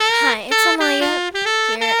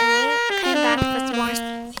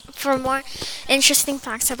for more interesting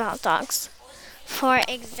facts about dogs. For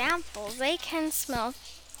example, they can smell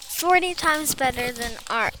 40 times better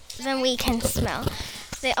than we can smell.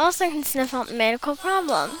 They also can sniff out medical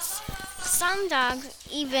problems. Some dogs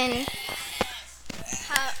even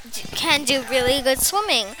can do really good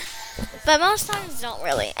swimming, but most dogs don't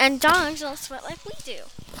really. And dogs don't sweat like we do.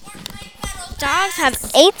 Dogs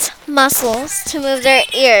have 8 muscles to move their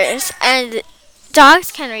ears, and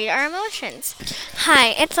dogs can read our emotions. Hi,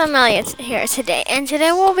 it's Amelia here today, and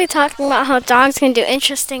today we'll be talking about how dogs can do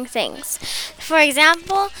interesting things. For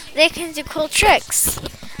example, they can do cool tricks,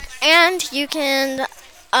 and you can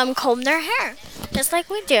comb their hair, just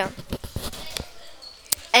like we do.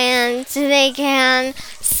 And they can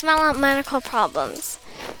smell out medical problems.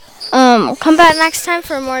 Come back next time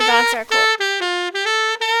for more Dogs Are Cool.